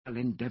shall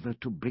endeavour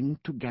to bring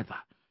together,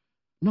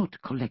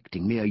 not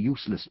collecting mere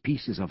useless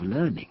pieces of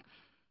learning,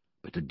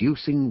 but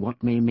adducing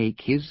what may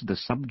make his the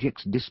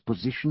subject's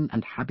disposition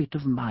and habit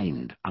of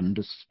mind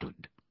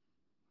understood.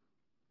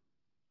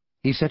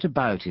 He set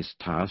about his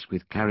task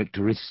with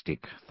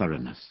characteristic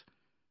thoroughness.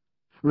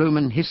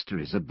 Roman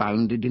histories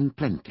abounded in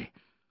plenty,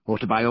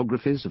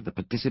 autobiographies of the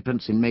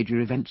participants in major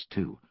events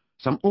too,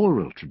 some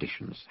oral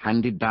traditions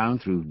handed down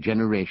through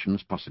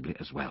generations possibly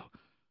as well,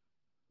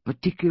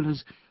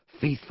 particulars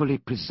faithfully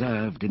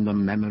preserved in the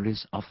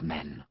memories of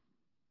men.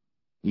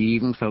 He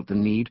even felt the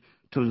need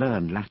to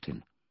learn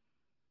Latin.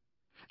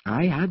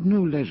 I had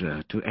no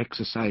leisure to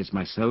exercise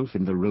myself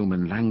in the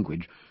Roman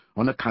language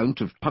on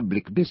account of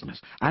public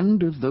business,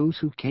 and of those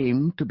who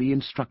came to be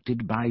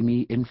instructed by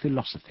me in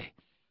philosophy.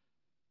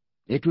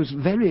 It was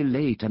very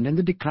late, and in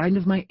the decline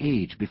of my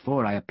age,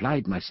 before I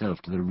applied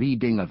myself to the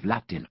reading of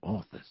Latin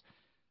authors.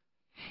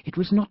 It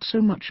was not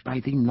so much by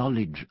the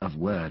knowledge of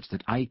words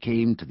that I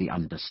came to the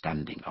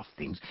understanding of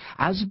things,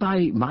 as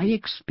by my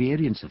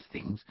experience of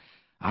things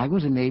I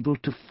was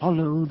enabled to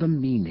follow the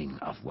meaning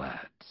of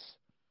words.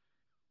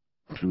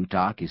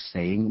 Plutarch is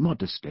saying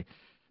modestly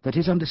that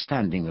his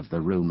understanding of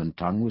the Roman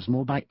tongue was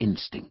more by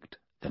instinct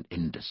than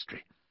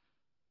industry.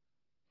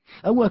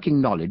 A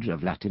working knowledge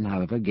of Latin,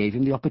 however, gave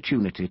him the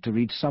opportunity to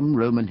read some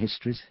Roman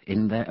histories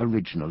in their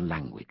original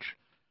language.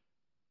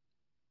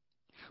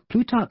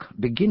 Plutarch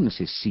begins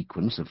his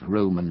sequence of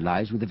Roman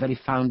lives with the very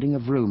founding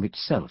of Rome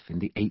itself in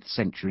the 8th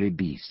century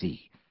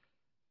B.C.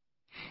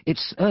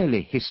 Its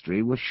early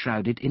history was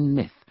shrouded in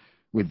myth,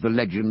 with the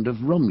legend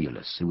of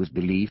Romulus, who was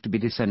believed to be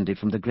descended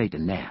from the great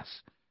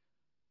Aeneas.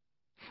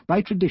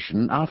 By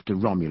tradition, after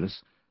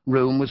Romulus,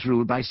 Rome was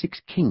ruled by 6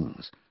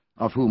 kings,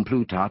 of whom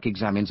Plutarch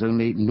examines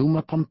only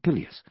Numa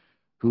Pompilius,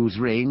 whose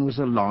reign was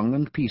a long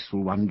and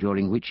peaceful one,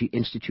 during which he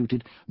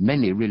instituted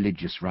many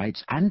religious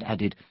rites and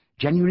added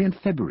January and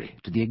February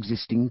to the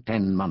existing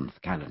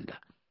 10-month calendar.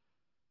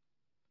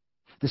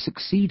 The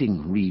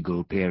succeeding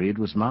regal period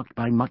was marked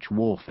by much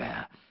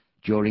warfare,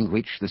 during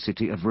which the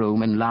city of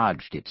Rome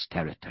enlarged its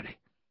territory.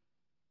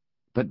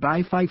 But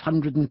by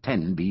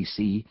 510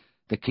 B.C.,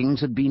 the kings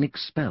had been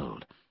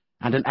expelled,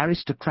 and an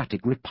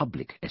aristocratic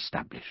republic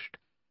established.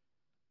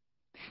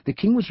 The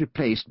king was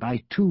replaced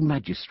by 2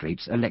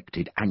 magistrates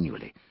elected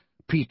annually,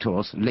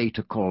 praetors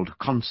later called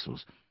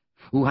consuls,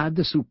 who had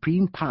the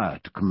supreme power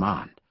to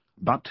command,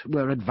 but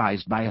were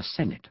advised by a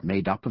senate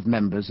made up of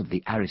members of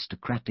the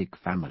aristocratic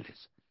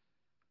families.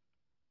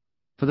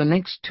 For the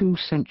next 2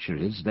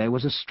 centuries there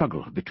was a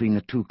struggle between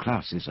the 2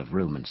 classes of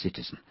Roman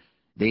citizen,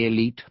 the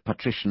elite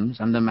patricians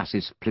and the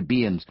masses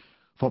plebeians,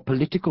 for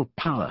political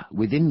power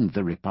within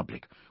the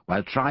republic,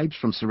 while tribes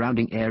from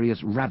surrounding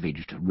areas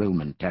ravaged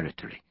Roman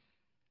territory.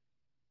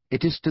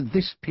 It is to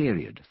this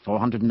period,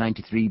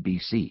 493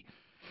 B.C.,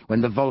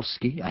 when the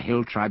Volsci, a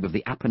hill tribe of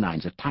the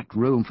Apennines, attacked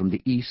Rome from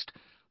the east,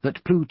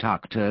 that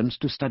Plutarch turns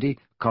to study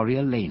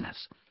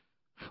Coriolanus,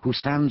 who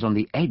stands on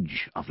the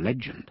edge of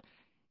legend,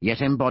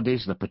 yet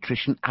embodies the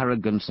patrician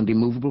arrogance and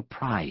immovable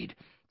pride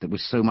that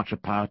was so much a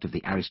part of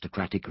the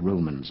aristocratic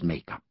Romans'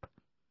 make-up.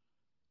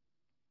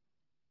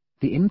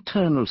 The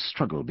internal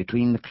struggle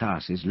between the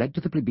classes led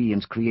to the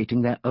plebeians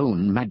creating their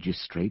own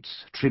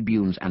magistrates,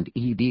 tribunes, and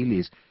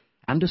aediles,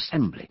 and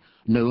assembly,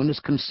 known as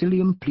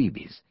Concilium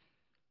Plebis.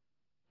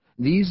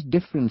 These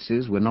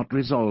differences were not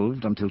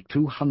resolved until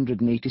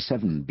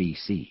 287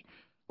 B.C.,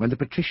 when the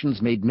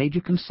patricians made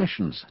major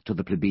concessions to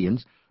the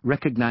plebeians,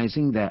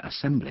 recognizing their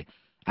assembly,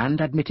 and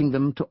admitting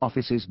them to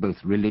offices both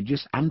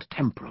religious and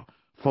temporal,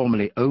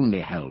 formerly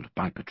only held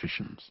by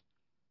patricians.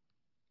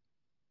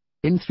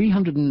 In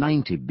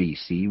 390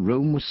 B.C.,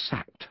 Rome was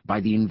sacked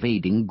by the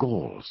invading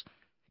Gauls,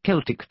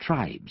 Celtic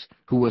tribes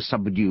who were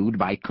subdued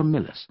by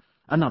Camillus,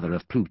 another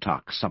of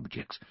Plutarch's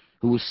subjects,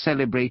 who was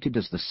celebrated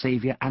as the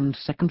saviour and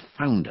second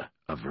founder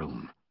of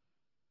Rome.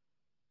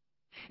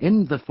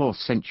 In the 4th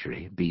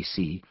century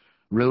B.C.,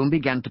 Rome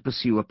began to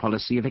pursue a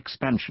policy of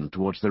expansion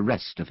towards the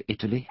rest of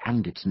Italy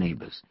and its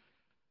neighbours.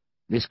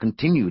 This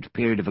continued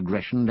period of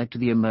aggression led to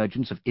the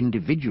emergence of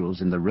individuals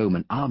in the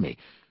Roman army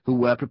who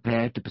were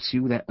prepared to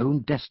pursue their own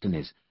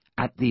destinies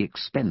at the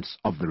expense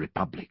of the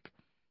Republic.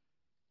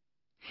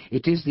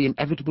 It is the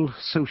inevitable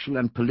social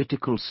and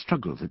political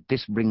struggle that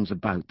this brings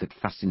about that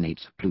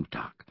fascinates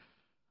Plutarch,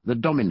 the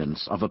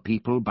dominance of a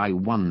people by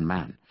one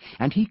man,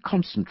 and he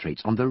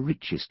concentrates on the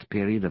richest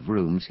period of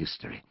Rome's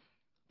history,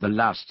 the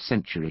last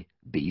century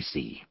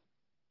B.C.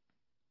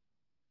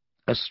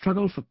 A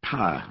struggle for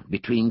power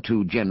between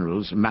 2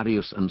 generals,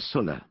 Marius and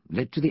Sulla,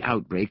 led to the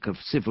outbreak of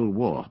civil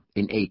war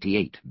in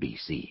 88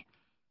 B.C.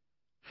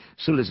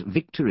 Sulla's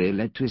victory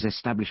led to his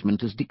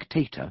establishment as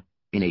dictator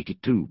in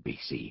 82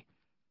 B.C.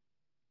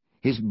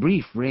 His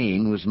brief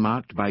reign was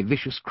marked by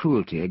vicious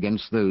cruelty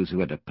against those who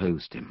had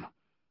opposed him.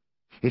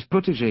 His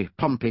protégé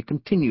Pompey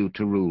continued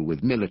to rule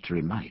with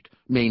military might,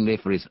 mainly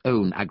for his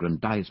own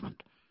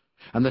aggrandizement,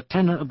 and the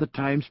tenor of the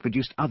times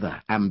produced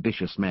other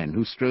ambitious men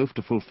who strove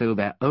to fulfill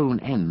their own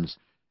ends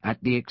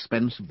at the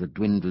expense of the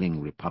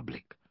dwindling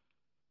republic.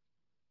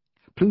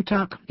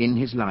 Plutarch, in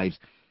his lives,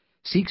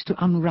 seeks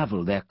to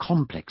unravel their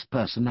complex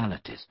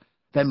personalities,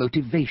 their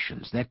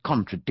motivations, their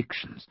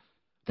contradictions,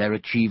 their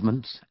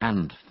achievements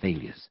and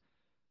failures.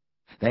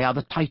 They are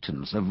the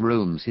titans of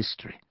Rome's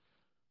history,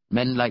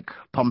 men like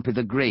Pompey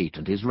the Great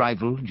and his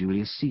rival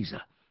Julius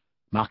Caesar,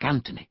 Mark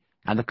Antony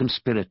and the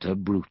conspirator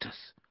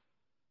Brutus.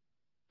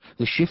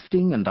 The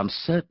shifting and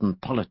uncertain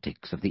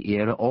politics of the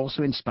era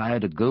also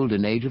inspired a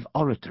golden age of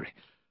oratory,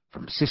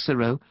 from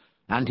Cicero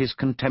and his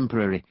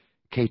contemporary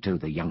Cato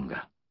the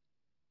Younger.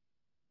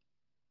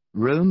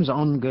 Rome's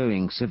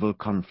ongoing civil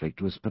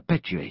conflict was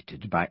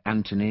perpetuated by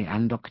Antony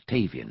and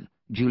Octavian,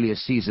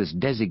 Julius Caesar's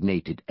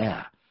designated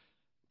heir,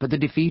 but the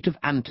defeat of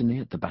Antony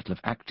at the Battle of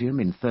Actium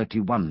in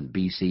 31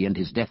 BC and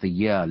his death a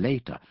year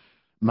later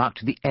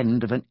marked the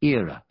end of an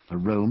era for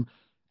Rome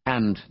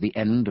and the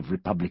end of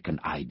republican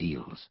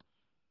ideals.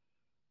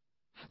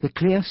 The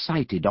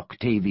clear-sighted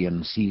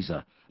Octavian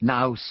Caesar,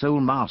 now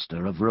sole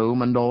master of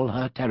Rome and all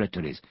her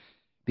territories,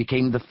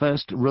 became the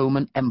first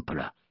Roman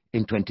emperor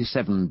in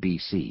 27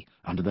 BC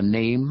under the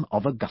name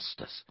of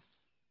Augustus.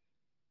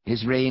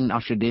 His reign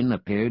ushered in a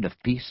period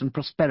of peace and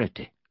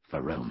prosperity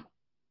for Rome.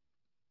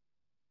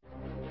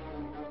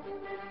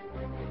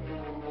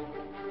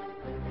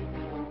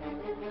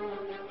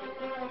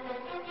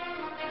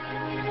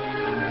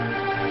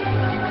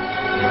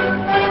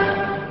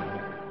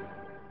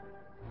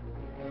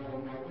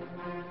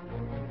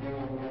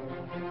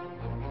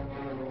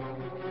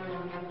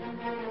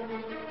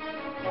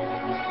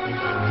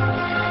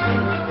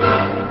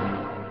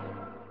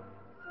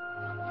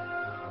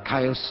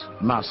 Caius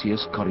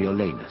Marcius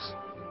Coriolanus,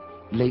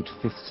 late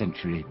 5th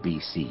century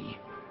BC.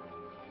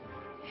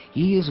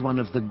 He is one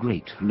of the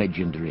great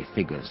legendary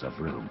figures of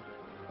Rome,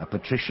 a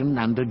patrician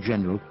and a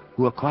general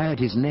who acquired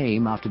his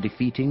name after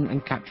defeating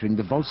and capturing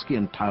the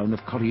Volscian town of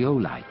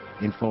Corioli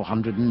in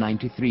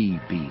 493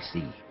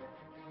 BC.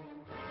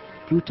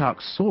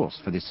 Plutarch's source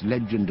for this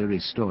legendary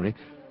story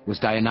was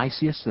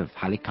Dionysius of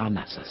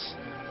Halicarnassus.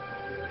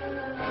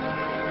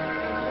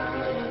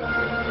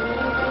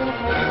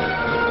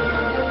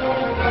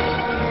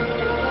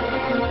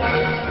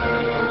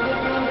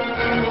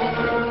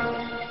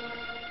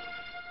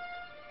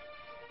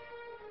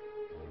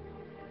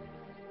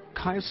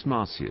 Caius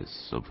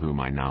Marcius, of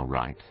whom I now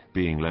write,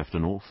 being left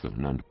an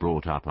orphan and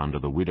brought up under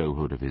the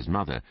widowhood of his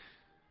mother,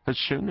 has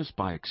shown us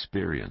by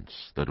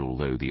experience that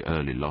although the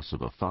early loss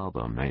of a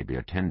father may be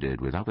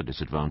attended with other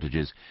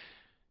disadvantages,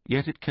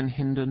 yet it can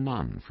hinder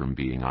none from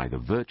being either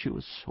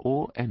virtuous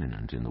or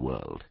eminent in the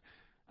world,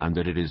 and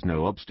that it is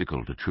no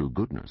obstacle to true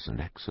goodness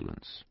and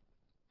excellence.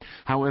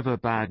 However,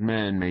 bad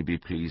men may be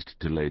pleased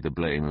to lay the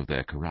blame of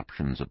their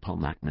corruptions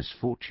upon that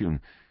misfortune,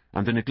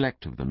 and the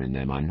neglect of them in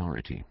their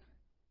minority.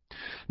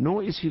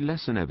 Nor is he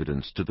less an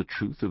evidence to the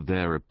truth of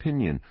their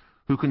opinion,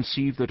 who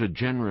conceive that a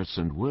generous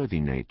and worthy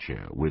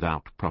nature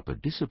without proper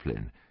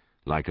discipline,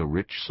 like a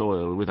rich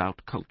soil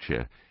without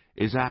culture,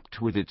 is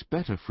apt with its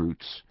better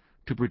fruits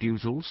to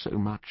produce also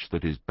much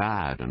that is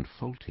bad and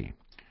faulty.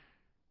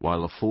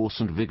 While the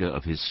force and vigour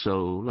of his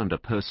soul and a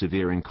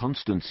persevering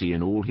constancy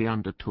in all he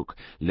undertook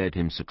led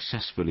him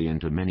successfully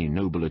into many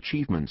noble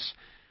achievements,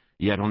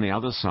 yet on the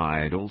other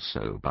side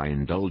also, by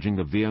indulging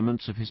the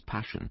vehemence of his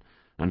passion,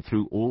 and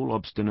through all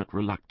obstinate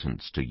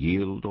reluctance to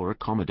yield or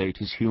accommodate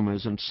his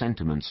humours and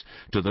sentiments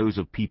to those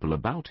of people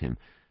about him,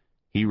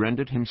 he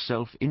rendered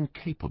himself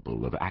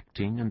incapable of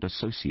acting and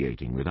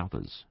associating with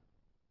others.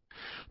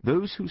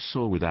 Those who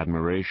saw with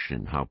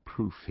admiration how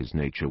proof his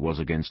nature was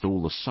against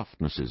all the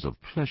softnesses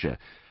of pleasure,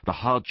 the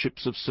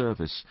hardships of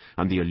service,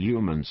 and the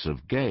allurements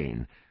of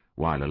gain,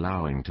 while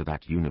allowing to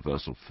that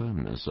universal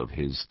firmness of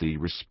his the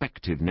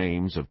respective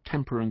names of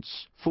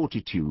temperance,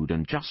 fortitude,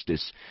 and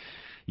justice,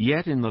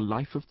 yet in the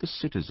life of the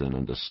citizen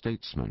and the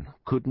statesman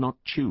could not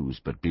choose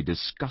but be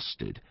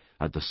disgusted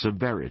at the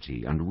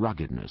severity and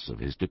ruggedness of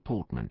his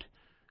deportment,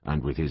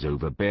 and with his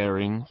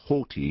overbearing,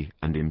 haughty,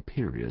 and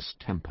imperious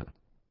temper.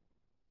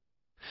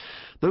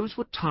 Those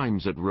were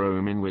times at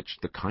Rome in which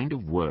the kind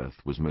of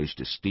worth was most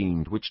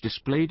esteemed which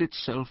displayed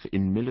itself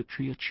in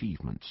military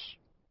achievements.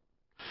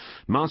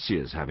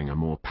 Marcius, having a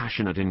more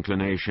passionate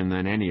inclination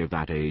than any of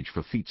that age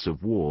for feats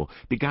of war,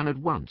 began at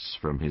once,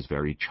 from his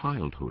very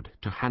childhood,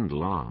 to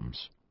handle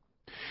arms.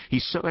 He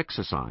so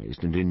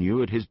exercised and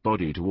inured his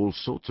body to all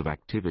sorts of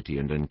activity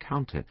and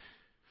encounter,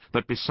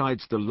 that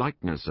besides the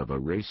likeness of a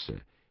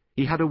racer,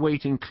 he had a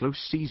weight in close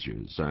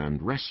seizures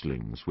and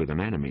wrestlings with an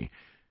enemy,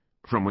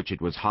 from which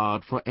it was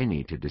hard for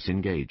any to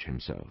disengage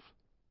himself.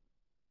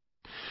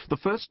 The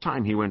first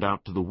time he went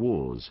out to the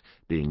wars,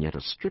 being yet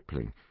a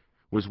stripling,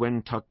 was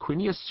when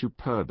Tarquinius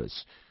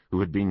Superbus, who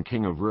had been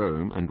king of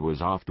Rome and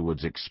was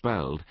afterwards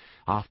expelled,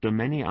 after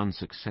many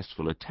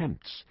unsuccessful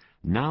attempts,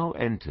 now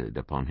entered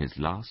upon his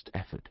last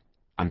effort,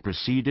 and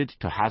proceeded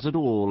to hazard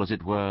all, as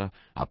it were,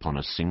 upon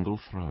a single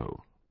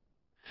throw.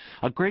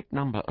 A great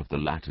number of the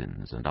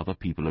Latins and other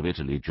people of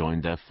Italy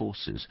joined their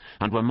forces,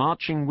 and were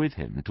marching with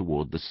him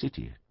toward the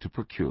city to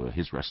procure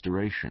his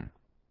restoration.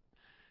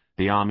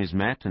 The armies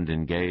met and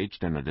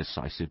engaged in a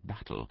decisive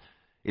battle,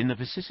 in the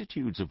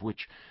vicissitudes of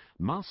which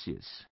Marcius,